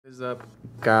What is up,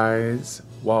 guys?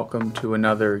 Welcome to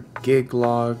another gig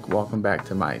log. Welcome back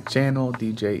to my channel,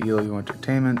 DJ ELU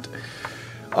Entertainment.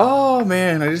 Oh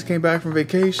man, I just came back from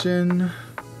vacation.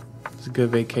 It's a good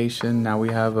vacation. Now we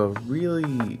have a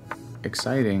really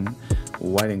exciting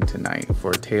wedding tonight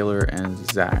for Taylor and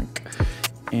Zach,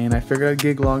 and I figured I'd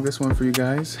gig log this one for you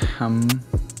guys.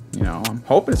 You know, I'm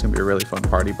hoping it's gonna be a really fun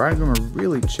party. Bridegroom are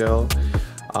really chill,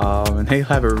 and they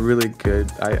have a really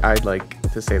good. I'd like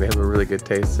to say they have a really good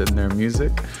taste in their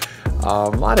music. A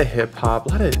lot of hip hop, a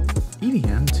lot of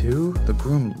EDM too. The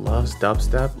groom loves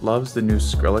dubstep, loves the new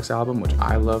Skrillex album, which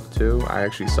I love too. I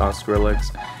actually saw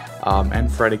Skrillex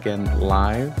and Fred again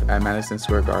live at Madison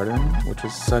Square Garden, which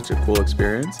was such a cool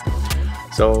experience.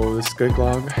 So this gig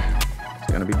log is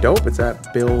gonna be dope. It's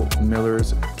at Bill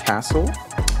Miller's Castle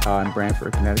in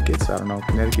Branford, Connecticut. So I don't know,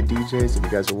 Connecticut DJs, if you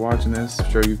guys are watching this,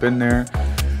 I'm sure you've been there.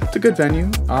 It's a good venue,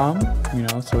 you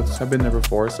know, so I've been there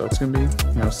before, so it's gonna be,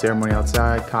 you know, ceremony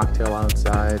outside, cocktail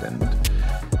outside,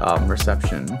 and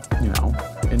reception, you know,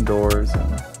 indoors,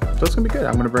 and so it's gonna be good.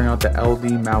 I'm gonna bring out the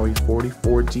LD Maui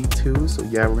 44 G2, so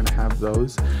yeah, we're gonna have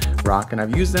those rocking.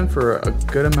 I've used them for a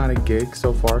good amount of gigs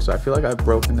so far, so I feel like I've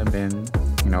broken them in,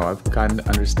 you know, I've kind of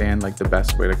understand like the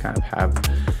best way to kind of have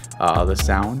the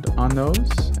sound on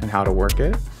those and how to work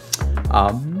it.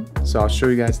 So I'll show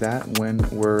you guys that when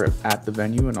we're at the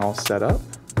venue and all set up.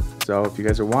 So if you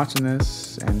guys are watching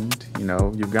this and you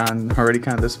know you've gotten already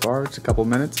kind of this far, it's a couple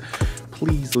minutes,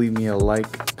 please leave me a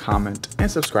like, comment,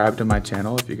 and subscribe to my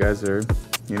channel if you guys are,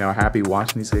 you know, happy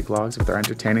watching these gig vlogs, if they're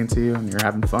entertaining to you and you're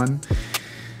having fun.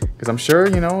 Because I'm sure,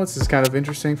 you know, it's just kind of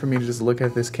interesting for me to just look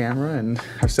at this camera, and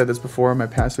I've said this before in my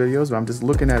past videos, but I'm just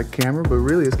looking at a camera, but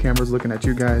really this camera's looking at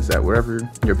you guys at wherever,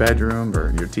 your bedroom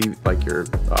or your TV, like your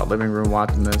living room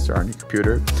watching this, or on your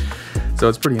computer. So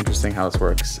it's pretty interesting how this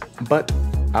works. But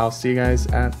I'll see you guys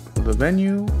at the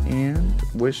venue, and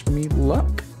wish me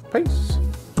luck. Peace.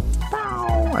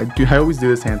 I always do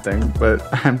this hand thing, but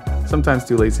I'm sometimes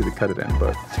too lazy to cut it in,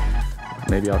 but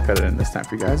maybe I'll cut it in this time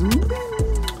for you guys.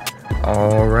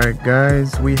 Alright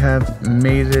guys, we have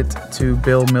made it to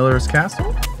Bill Miller's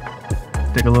Castle.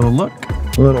 Take a little look,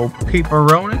 a little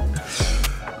peeper on it.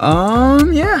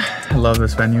 Yeah, I love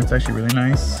this venue. It's actually really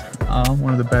nice.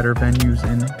 One of the better venues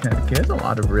in Connecticut. There's a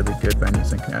lot of really good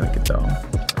venues in Connecticut though.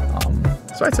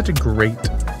 So I had such a great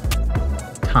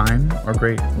time, or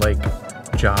great like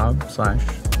job slash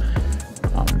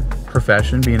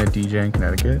profession being a DJ in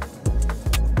Connecticut.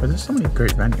 But there's so many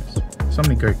great venues. So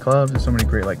many great clubs and so many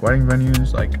great like wedding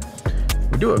venues. Like,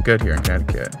 we do it good here in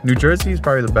Connecticut. New Jersey is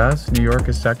probably the best. New York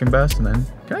is second best, and then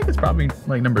Connecticut's probably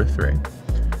like number 3.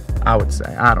 I would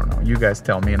say. I don't know. You guys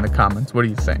tell me in the comments. What do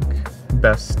you think?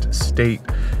 Best state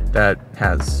that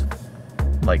has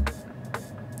like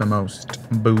the most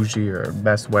bougie or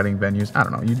best wedding venues? I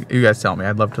don't know. You guys tell me.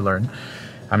 I'd love to learn.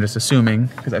 I'm just assuming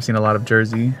because I've seen a lot of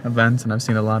Jersey events and I've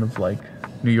seen a lot of like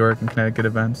New York and Connecticut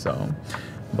events. So.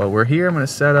 But we're here. I'm going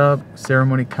to set up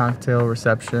ceremony, cocktail,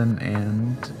 reception,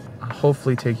 and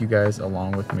hopefully take you guys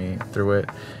along with me through it.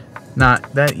 Not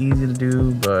that easy to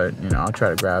do, but you know, I'll try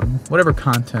to grab whatever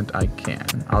content I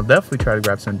can. I'll definitely try to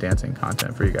grab some dancing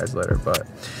content for you guys later. But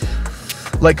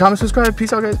like, comment, subscribe.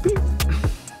 Peace out, guys. Peace.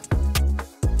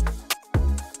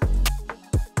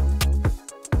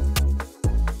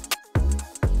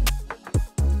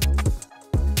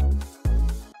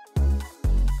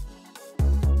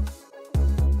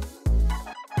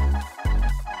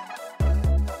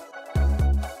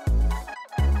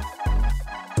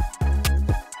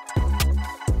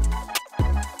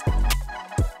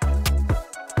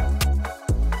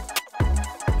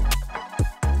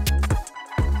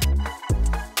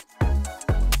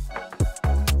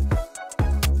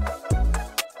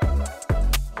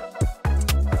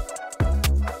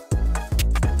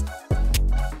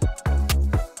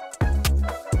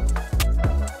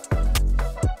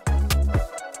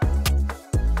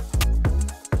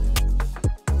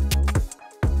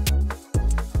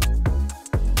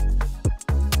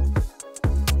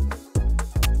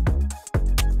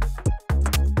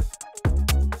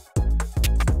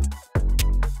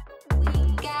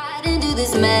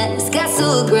 This mess got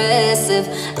so aggressive.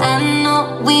 I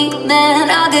know we meant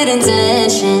all good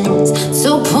intentions,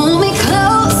 so pull me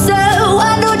closer.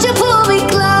 Why don't you pull me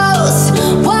close?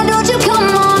 Why don't you come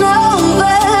on over?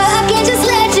 I can't just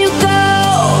let you go.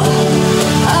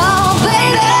 Oh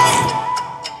baby,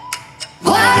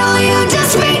 why don't you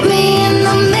just meet me in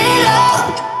the middle?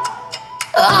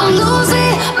 I'm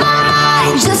losing my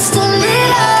mind just a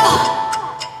little,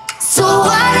 so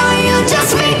why don't you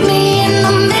just meet me in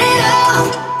the middle?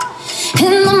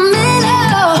 In the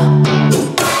middle,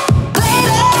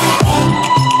 baby,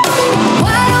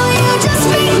 why don't you just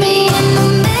meet me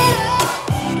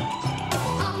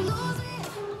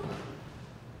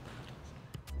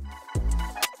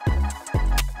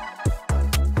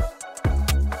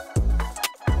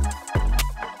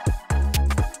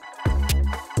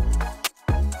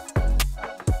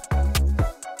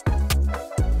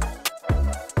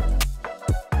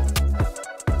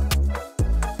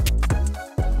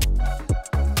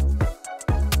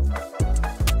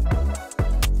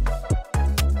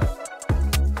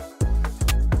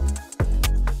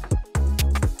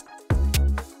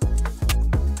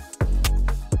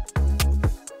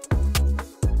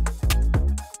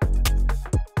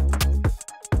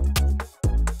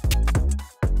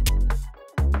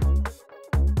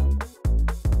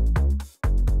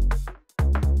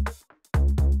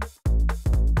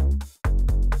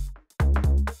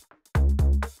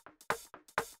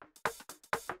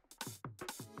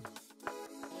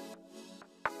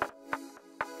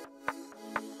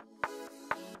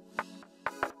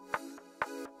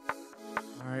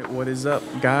What is up,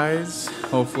 guys?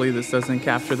 Hopefully this doesn't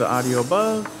capture the audio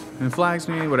above and flags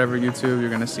me. Whatever, YouTube,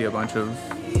 you're gonna see a bunch of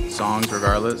songs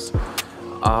regardless. We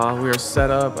are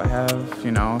set up. I have, you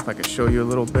know, if I could show you a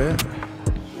little bit.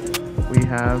 We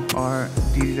have our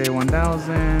DJ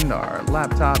 1000, our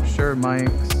laptop, Shure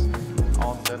mics,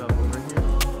 all set up over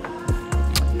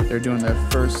here. They're doing their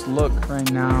first look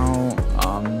right now.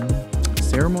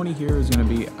 Ceremony here is gonna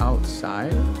be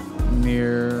outside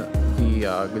near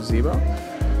the gazebo.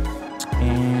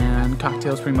 And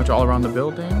cocktails pretty much all around the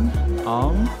building.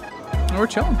 And we're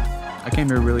chilling. I came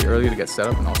here really early to get set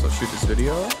up and also shoot this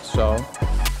video. So,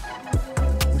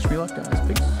 wish me luck, guys.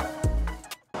 Peace.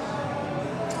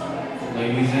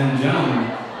 Ladies and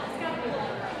gentlemen.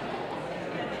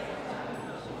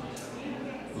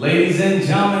 Ladies and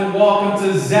gentlemen, welcome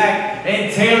to Zach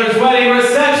and Taylor's wedding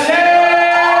reception!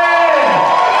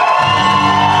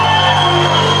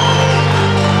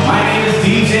 My name is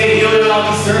DJ Ilya.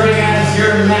 I'll be serving as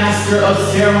your master of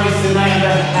ceremonies tonight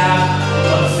on behalf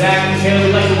of Zach and Taylor.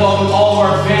 We'd like to welcome all of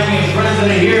our family and friends that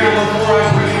are here. And before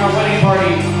I bring our wedding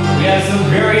party, we have some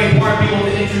very important people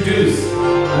to introduce.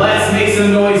 Let's make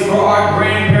some noise for our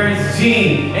grandparents,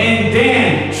 Gene and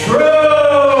Dan True!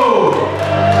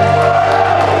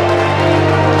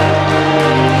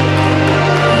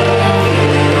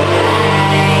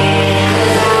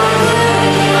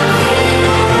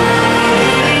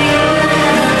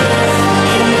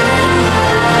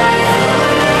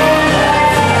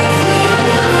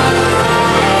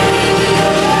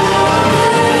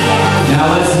 Now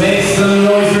let's make some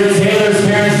noise for Taylor's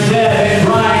parents, Deb and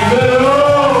Brian. Good.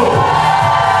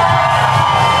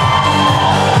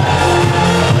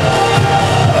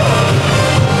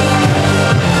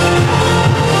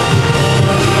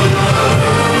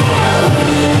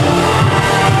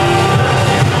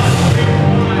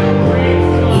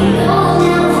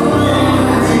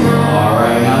 All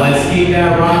right, now let's keep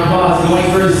that round of applause going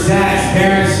for Zach's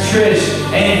parents, Trish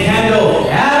and Kendall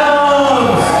Adams.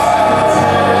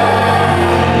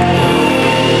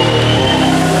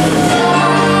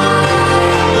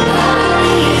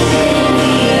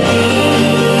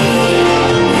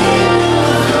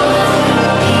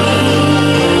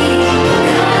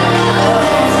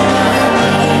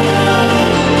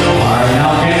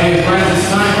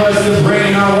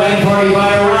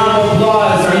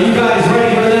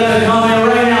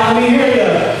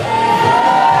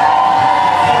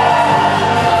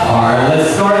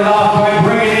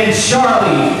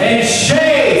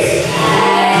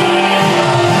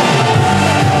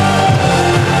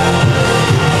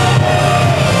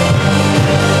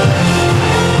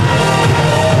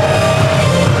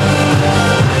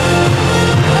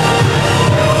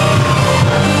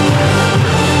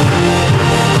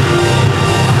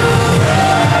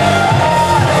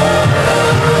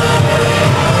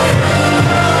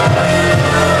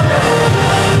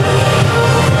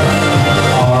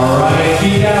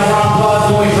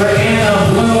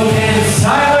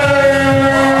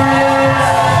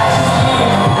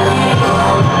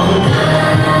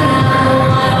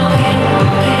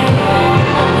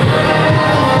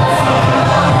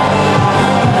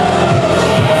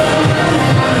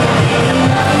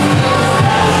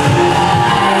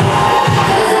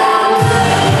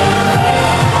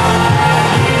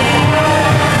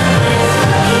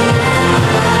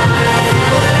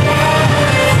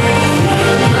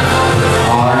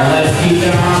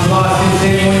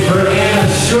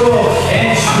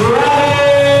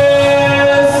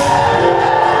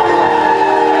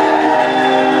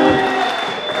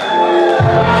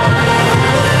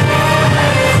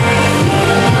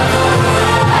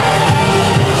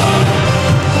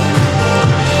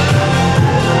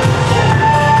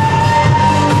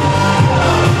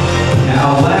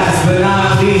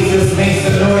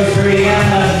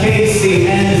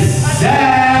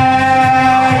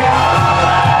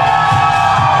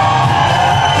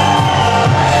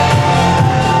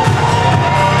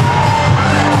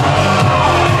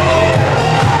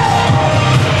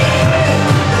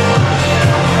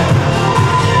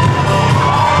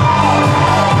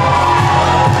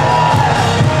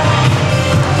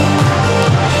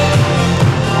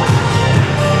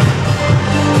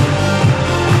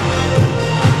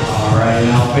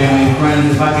 Family and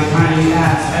friends, if I could kindly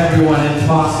ask everyone, if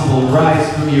possible,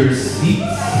 rise from your seats.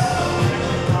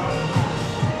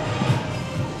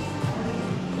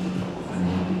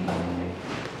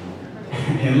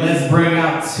 And let's bring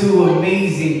out two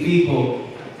amazing people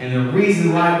and the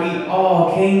reason why we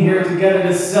all came here together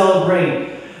to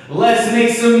celebrate. Let's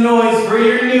make some noise for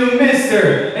your new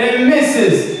Mr. and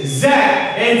Mrs.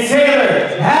 Zach and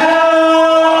Taylor Adams!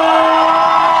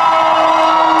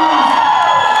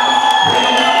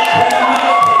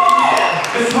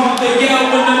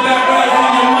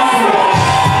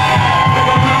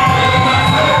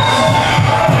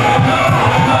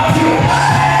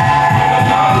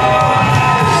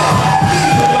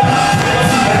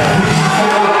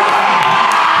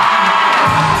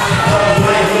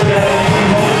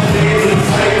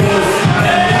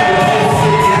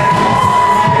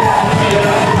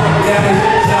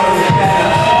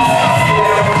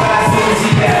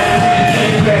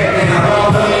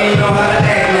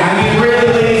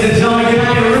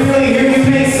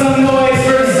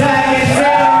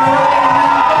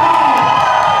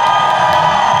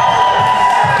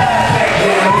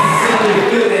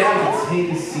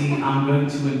 see, I'm going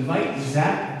to invite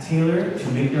Zach Taylor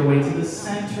to make their way to the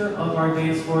center of our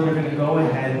dance floor. They're going to go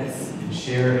ahead and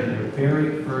share in their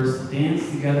very first dance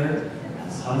together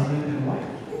as husband and wife.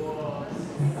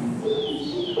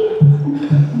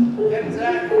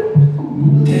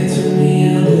 Dance with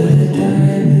me under the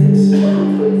diamonds.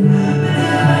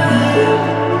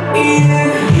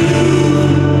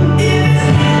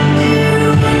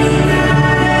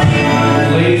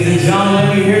 Ladies and gentlemen, let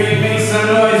me hear you make some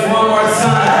noise one more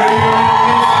time.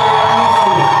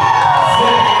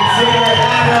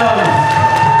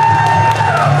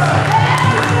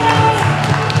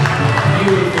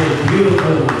 Beautiful,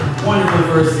 beautiful, wonderful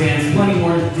first dance. Plenty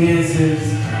more dances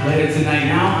later tonight.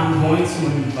 Now I'm going to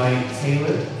invite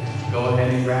Taylor. Go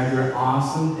ahead and grab your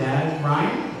awesome dad,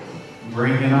 Ryan.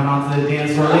 Bring him on onto the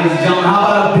dance floor. Ladies and gentlemen, how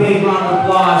about a big round of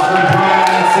applause for Brian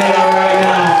and Taylor right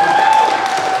now?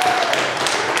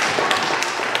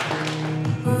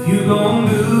 If you gon'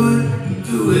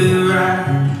 do it right.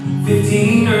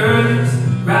 15 earners,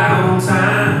 right on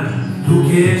time. Who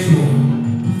cares more?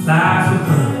 Flies will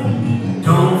come.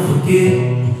 Don't forget,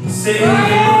 say it.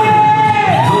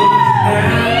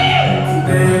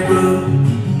 Back up,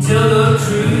 tell the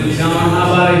truth. Gentlemen,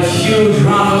 how about a huge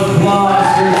round of applause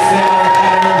for Sarah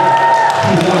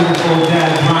and her wonderful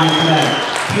dad, Brian, for that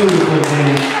beautiful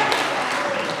dance.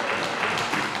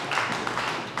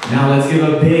 Now let's give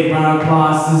a big round of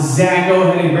applause to Zach. Go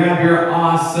ahead and grab your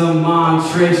awesome mom,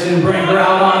 Trish, and bring her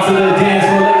out onto the dance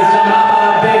floor. Ladies and gentlemen, how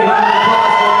about a big round of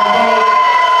applause for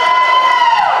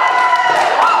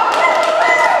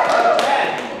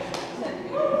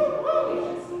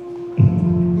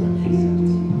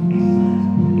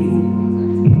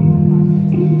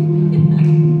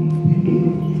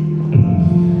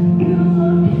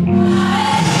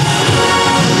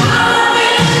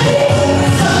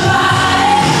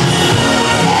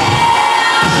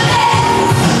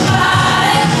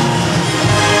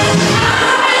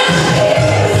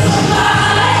Somebody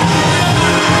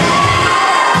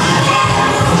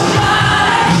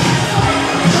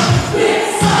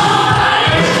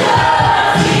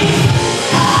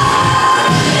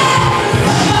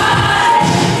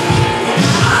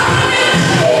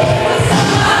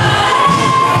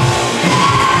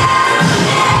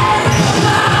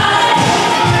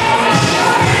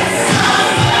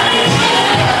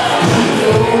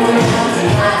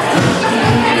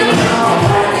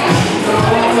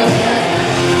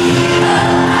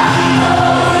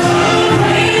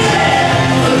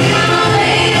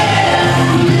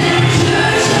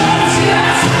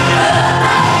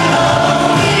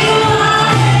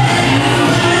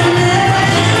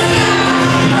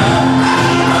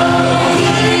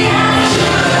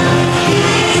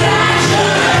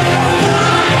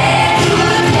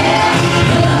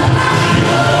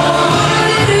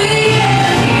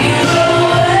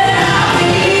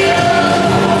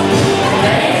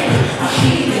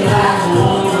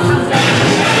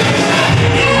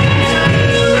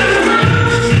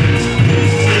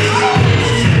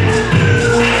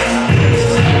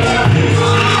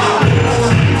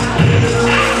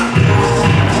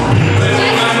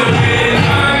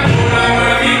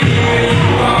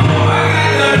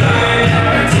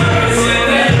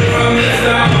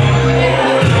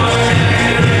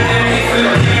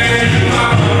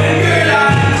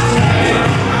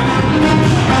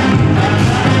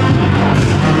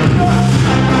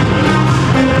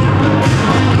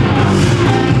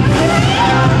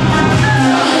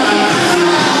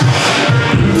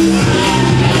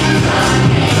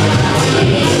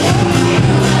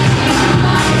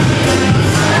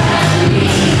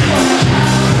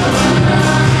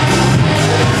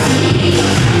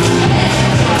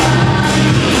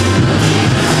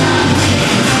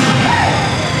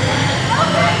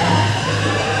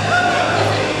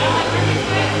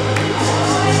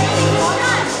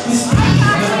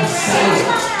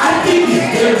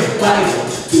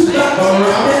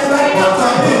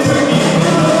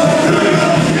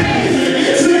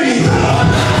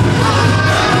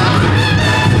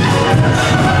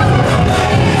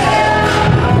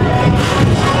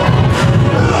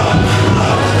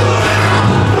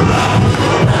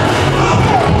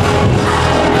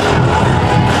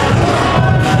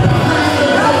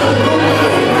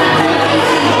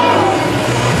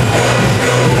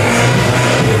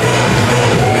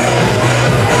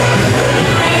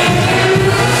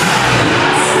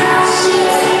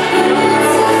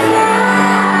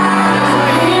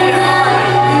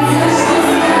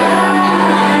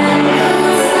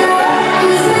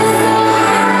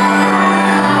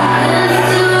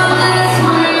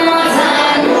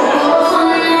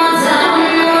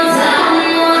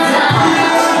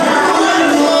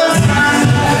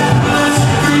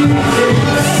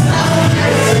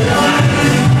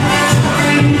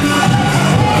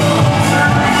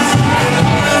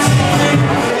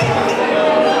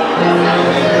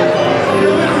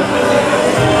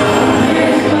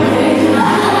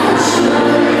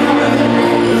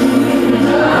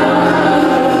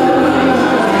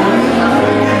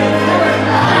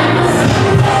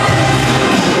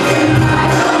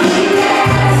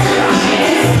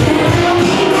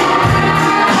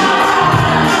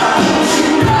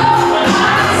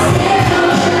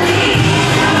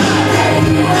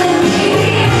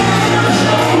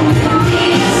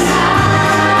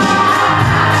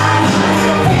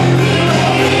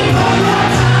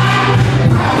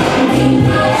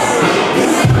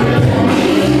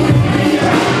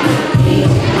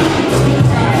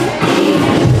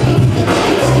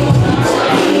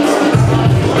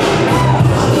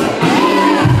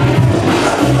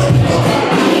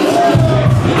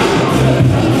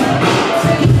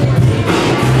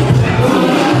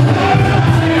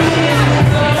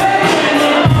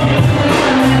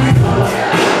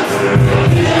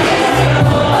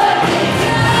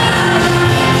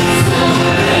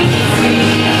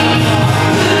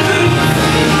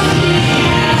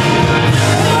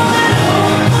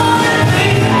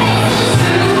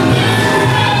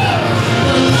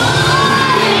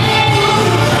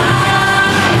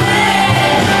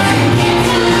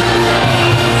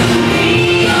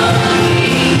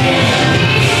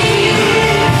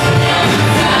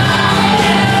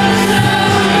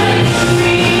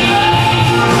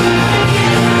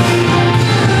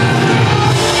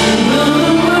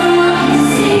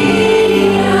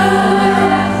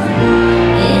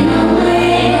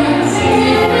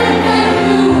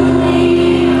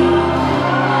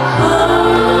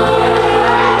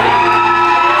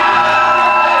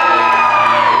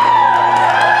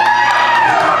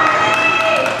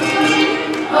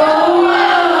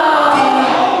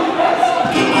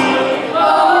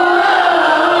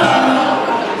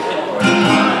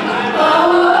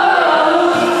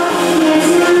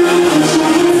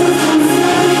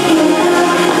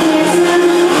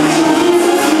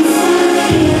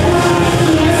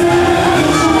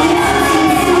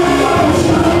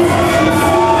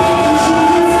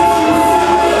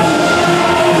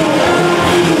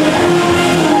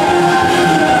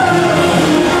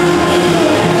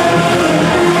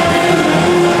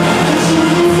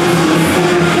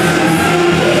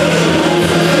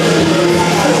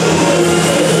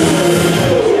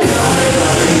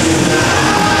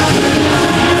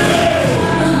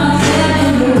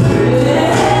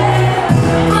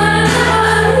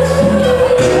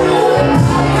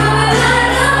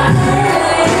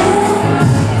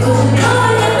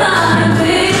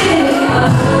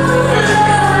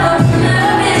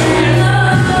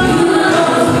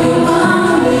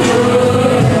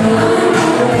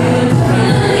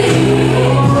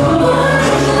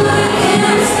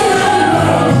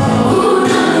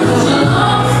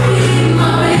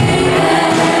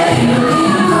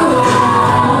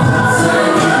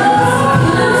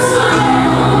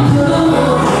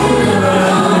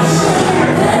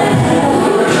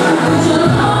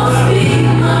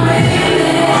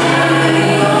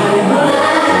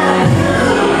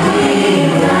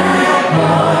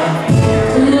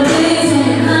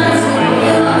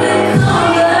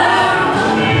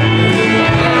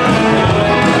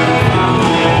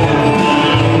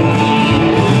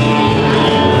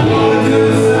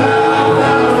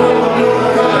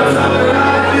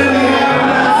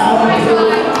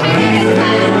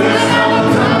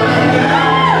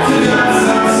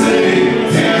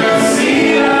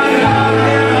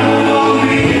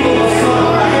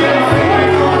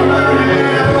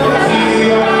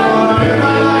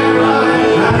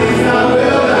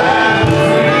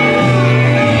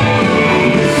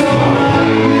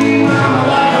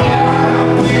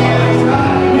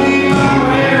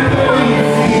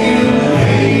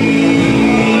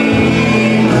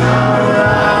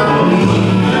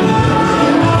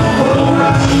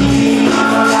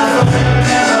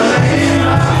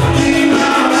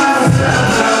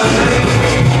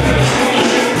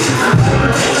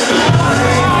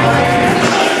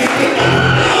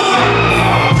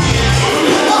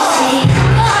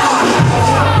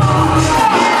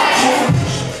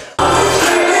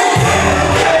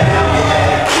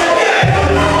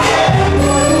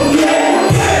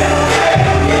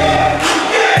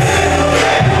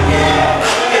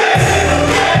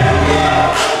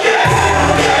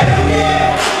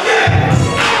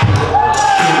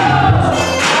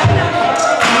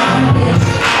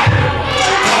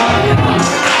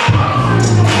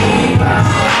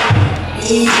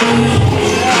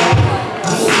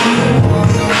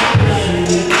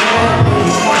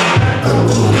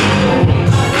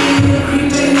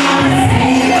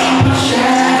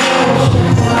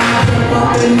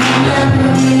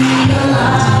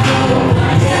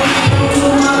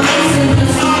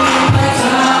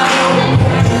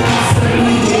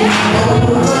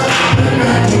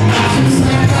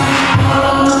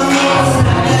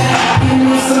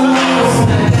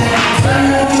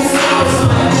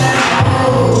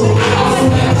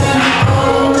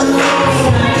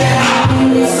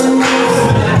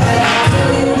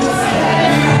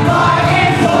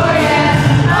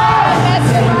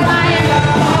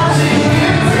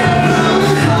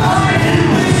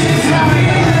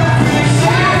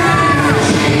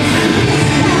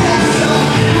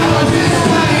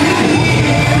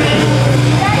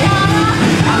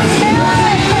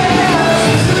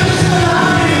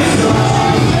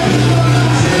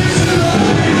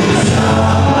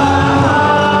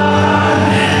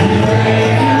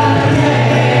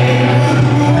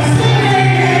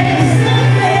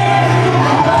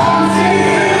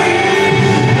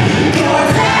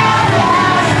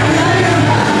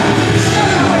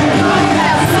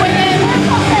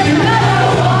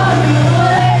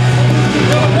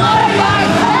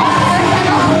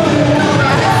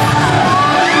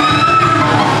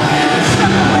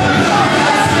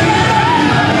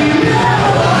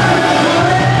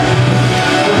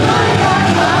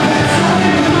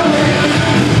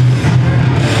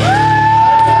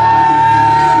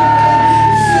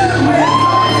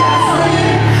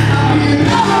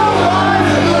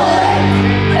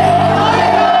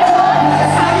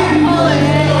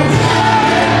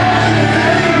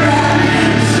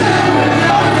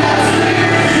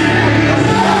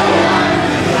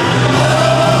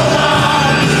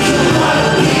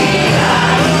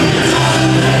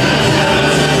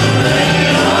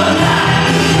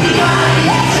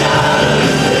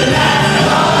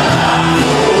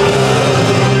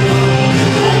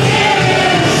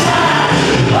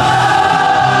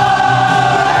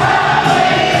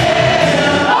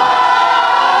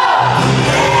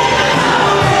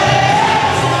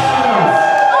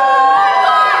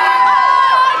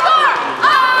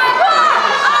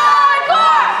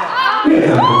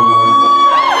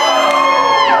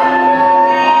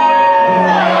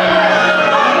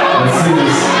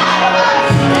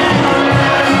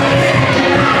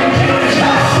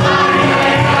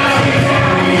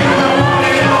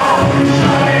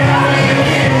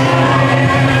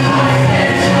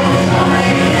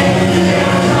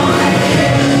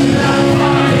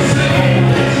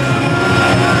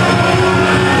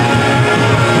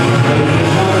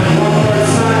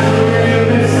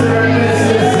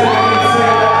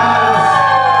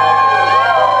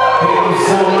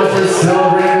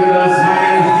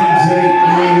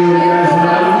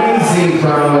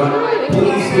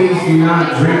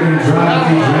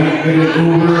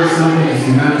Remember something is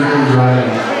do not drink and drive.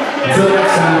 Until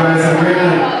next time, guys, have a great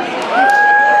night.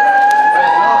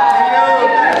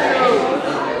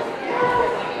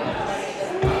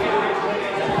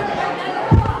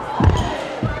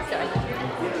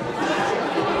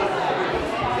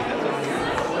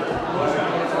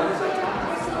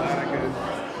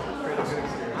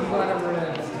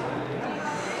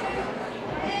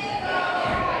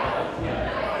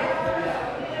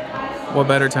 What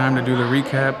better time to do the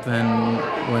recap than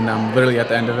when I'm literally at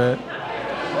the end of it?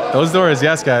 Those doors,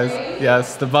 yes, guys.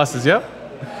 Yes, the buses, yep.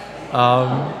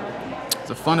 It's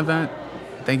a fun event.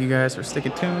 Thank you guys for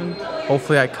sticking tuned.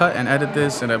 Hopefully I cut and edit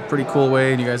this in a pretty cool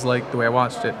way and you guys like the way I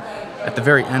watched it. At the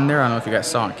very end there, I don't know if you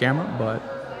guys saw on camera,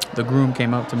 but the groom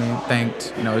came up to me,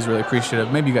 thanked, you know, he was really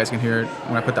appreciative. Maybe you guys can hear it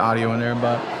when I put the audio in there,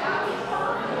 but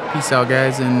peace out,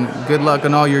 guys, and good luck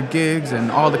on all your gigs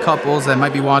and all the couples that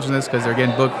might be watching this because they're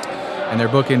getting booked. And they're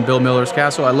booking Bill Miller's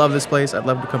Castle. I love this place. I'd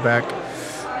love to come back.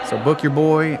 So book your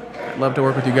boy. I'd love to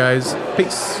work with you guys.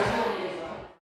 Peace.